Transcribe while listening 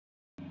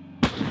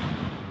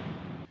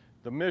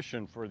The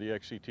mission for the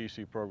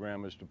XCTC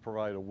program is to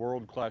provide a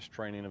world-class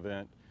training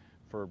event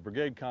for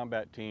brigade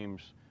combat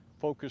teams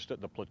focused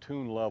at the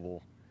platoon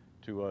level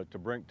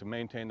to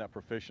maintain that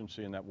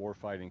proficiency and that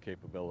warfighting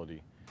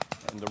capability.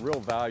 And the real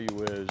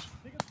value is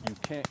you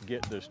can't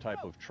get this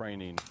type of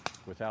training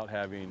without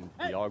having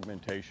the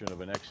augmentation of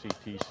an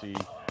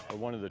XCTC or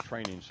one of the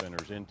training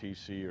centers,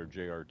 NTC or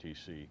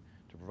JRTC,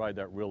 to provide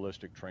that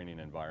realistic training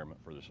environment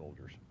for the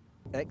soldiers.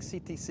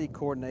 XCTC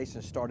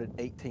coordination started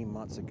 18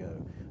 months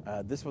ago.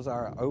 This was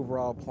our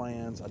overall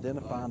plans,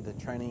 identifying the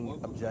training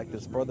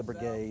objectives for the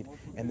brigade,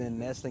 and then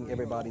nesting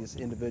everybody's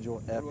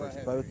individual efforts,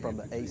 both from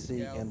the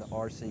AC and the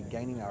RC,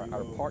 gaining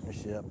our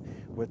partnership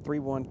with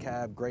 3-1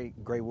 Cav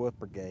Grey Wolf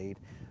Brigade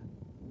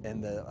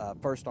and the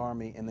 1st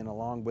Army, and then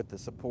along with the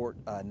support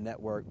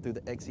network through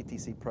the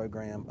XCTC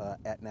program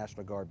at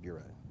National Guard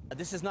Bureau.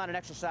 This is not an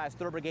exercise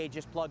 3rd Brigade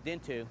just plugged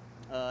into.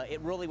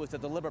 It really was a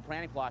deliberate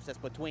planning process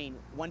between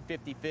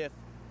 155th,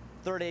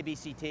 3rd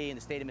ABCT, and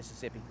the state of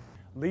Mississippi.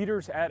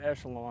 Leaders at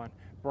Echelon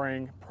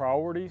bring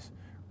priorities,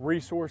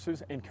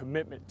 resources, and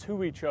commitment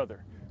to each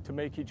other to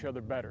make each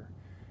other better.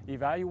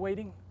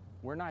 Evaluating,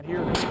 we're not here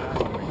to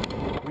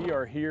evaluate. We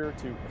are here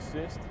to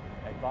assist,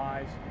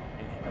 advise,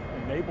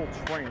 and enable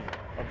training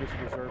of this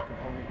reserve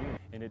component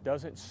unit. And it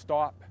doesn't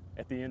stop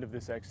at the end of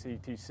this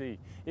XCTC.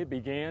 It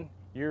began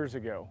years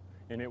ago,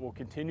 and it will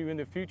continue in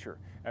the future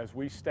as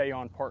we stay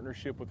on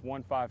partnership with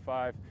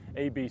 155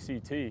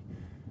 ABCT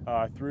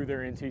through their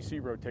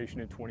NTC rotation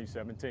in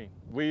 2017.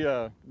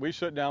 We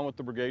sit down with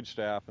the brigade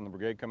staff and the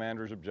brigade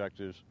commander's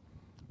objectives.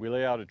 We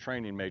lay out a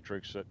training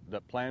matrix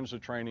that plans the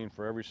training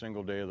for every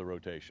single day of the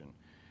rotation.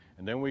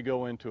 And then we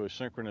go into a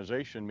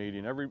synchronization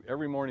meeting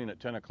every morning at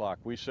 10 o'clock.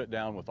 We sit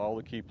down with all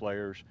the key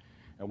players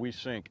and we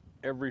sync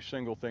every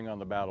single thing on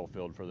the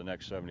battlefield for the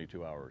next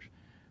 72 hours.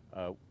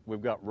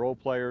 We've got role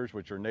players,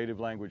 which are native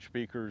language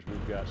speakers.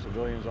 We've got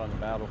civilians on the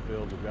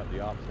battlefield. We've got the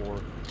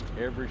OPFOR.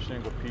 Every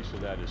single piece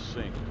of that is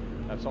synced.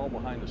 That's all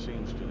behind the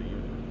scenes to the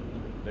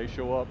unit. They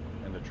show up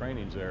and the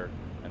training's there,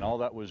 and all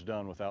that was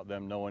done without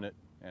them knowing it.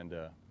 And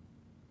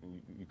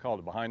you call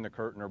it behind the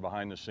curtain or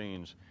behind the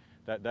scenes.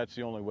 That's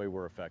the only way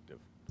we're effective.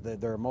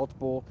 There are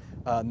multiple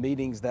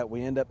meetings that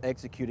we end up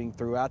executing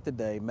throughout the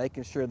day,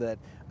 making sure that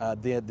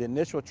the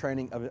initial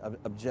training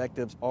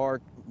objectives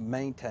are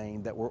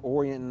maintained, that we're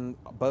orienting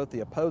both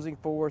the opposing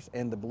force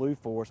and the blue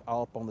force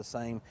all up on the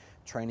same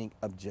training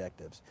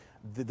objectives.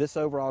 This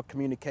overall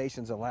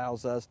communications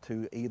allows us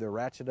to either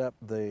ratchet up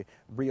the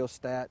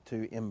rheostat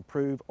to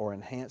improve or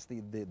enhance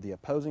the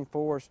opposing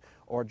force,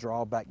 or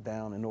draw back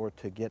down in order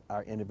to get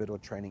our individual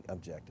training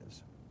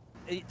objectives.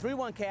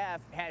 3-1 Cav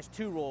has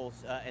 2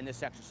 roles in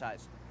this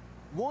exercise.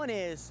 One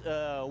is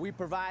we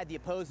provide the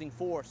opposing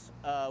force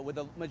with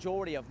a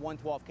majority of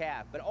 112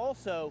 Cav, but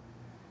also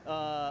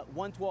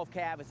 112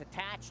 Cav is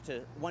attached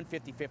to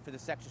 155th for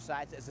this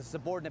exercise as a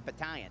subordinate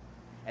battalion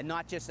and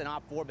not just an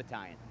OPFOR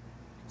battalion.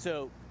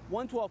 So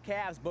 112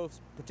 Cavs both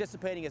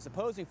participating as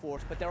opposing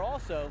force, but they're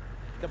also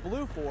the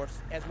blue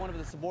force as one of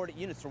the subordinate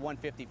units for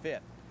 155th.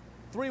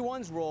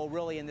 3-1's role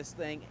really in this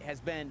thing has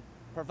been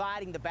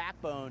providing the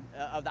backbone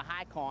of the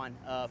HICON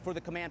for the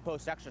command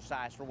post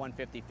exercise for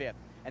 155th.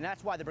 And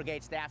that's why the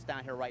brigade staff's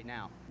down here right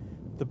now.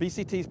 The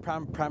BCT's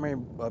primary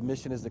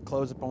mission is to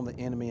close upon the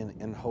enemy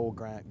and hold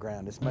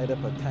ground. It's made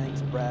up of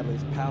tanks,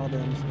 Bradleys,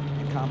 Paladins,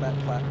 and combat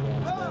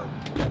platforms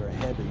that are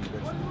heavy,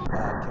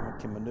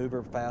 which can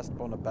maneuver fast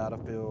upon the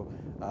battlefield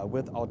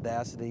with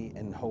audacity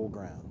and hold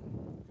ground.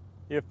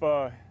 If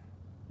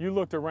you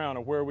looked around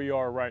at where we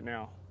are right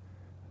now,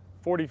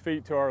 40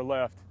 feet to our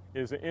left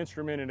is an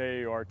instrumented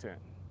AAR-10.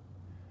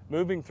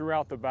 Moving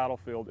throughout the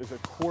battlefield is a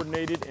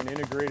coordinated and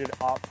integrated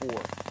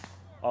OPFOR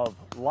of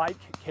like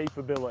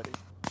capability.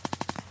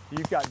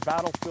 You've got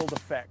battlefield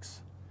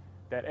effects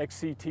that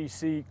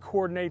XCTC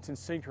coordinates and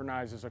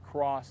synchronizes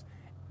across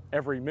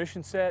every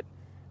mission set,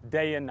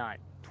 day and night,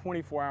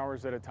 24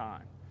 hours at a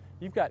time.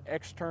 You've got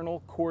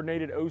external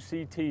coordinated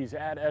OCTs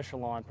at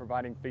Echelon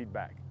providing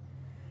feedback.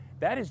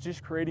 That is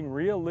just creating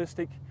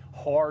realistic,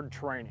 hard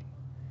training.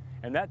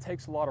 And that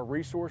takes a lot of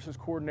resources,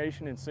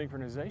 coordination, and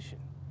synchronization.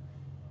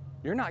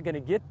 You're not going to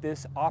get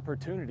this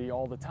opportunity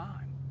all the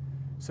time.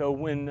 So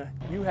when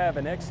you have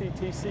an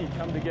XCTC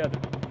come together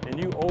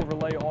and you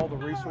overlay all the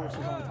resources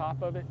on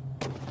top of it,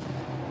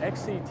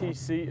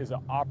 XCTC is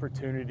an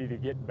opportunity to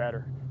get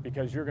better,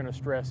 because you're going to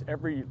stress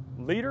every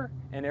leader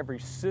and every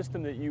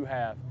system that you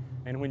have.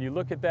 And when you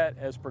look at that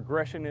as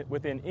progression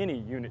within any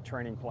unit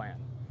training plan,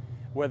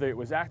 whether it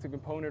was active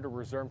component or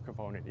reserve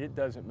component, it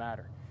doesn't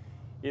matter.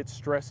 It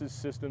stresses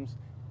systems,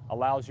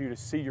 allows you to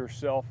see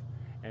yourself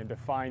and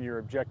define your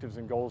objectives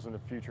and goals in the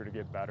future to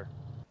get better.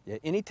 Yeah,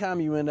 anytime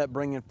you end up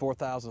bringing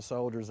 4,000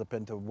 soldiers up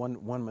into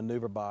one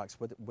maneuver box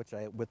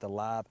with a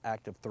live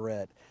active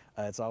threat,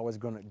 it's always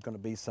going to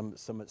be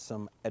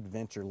some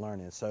adventure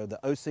learning. So the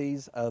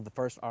OCs of the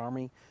First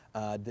Army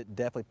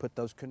definitely put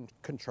those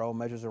control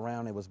measures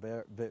around. It was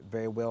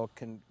very well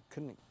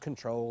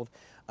controlled.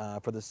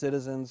 For the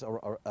citizens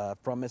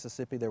from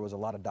Mississippi, there was a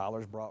lot of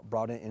dollars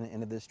brought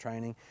into this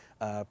training.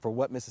 For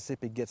what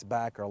Mississippi gets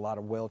back are a lot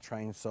of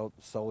well-trained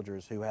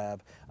soldiers who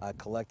have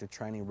collective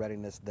training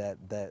readiness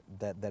that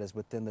is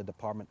within the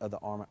Department of the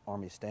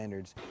Army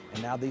standards.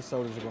 And now these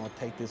soldiers are going to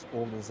take this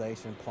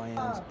organization,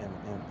 plans, and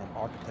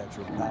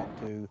architecture back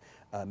to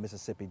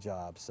Mississippi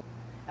jobs.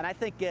 And I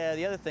think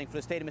the other thing for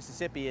the state of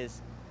Mississippi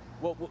is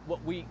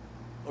what we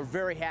are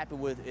very happy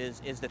with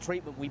is the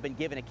treatment we've been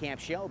given at Camp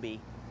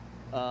Shelby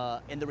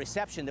and the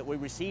reception that we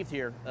received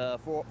here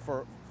for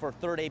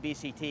 3rd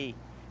ABCT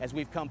as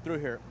we've come through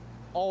here.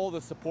 All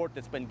the support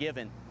that's been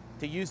given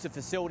to use the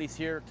facilities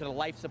here, to the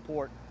life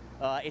support,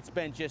 it's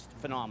been just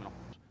phenomenal.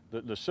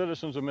 The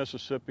citizens of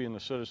Mississippi and the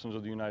citizens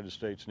of the United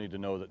States need to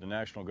know that the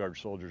National Guard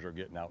soldiers are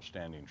getting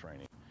outstanding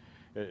training.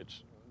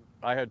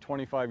 I had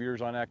 25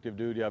 years on active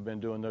duty. I've been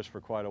doing this for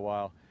quite a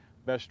while.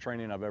 Best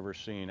training I've ever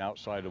seen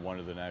outside of one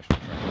of the national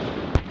training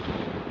schools.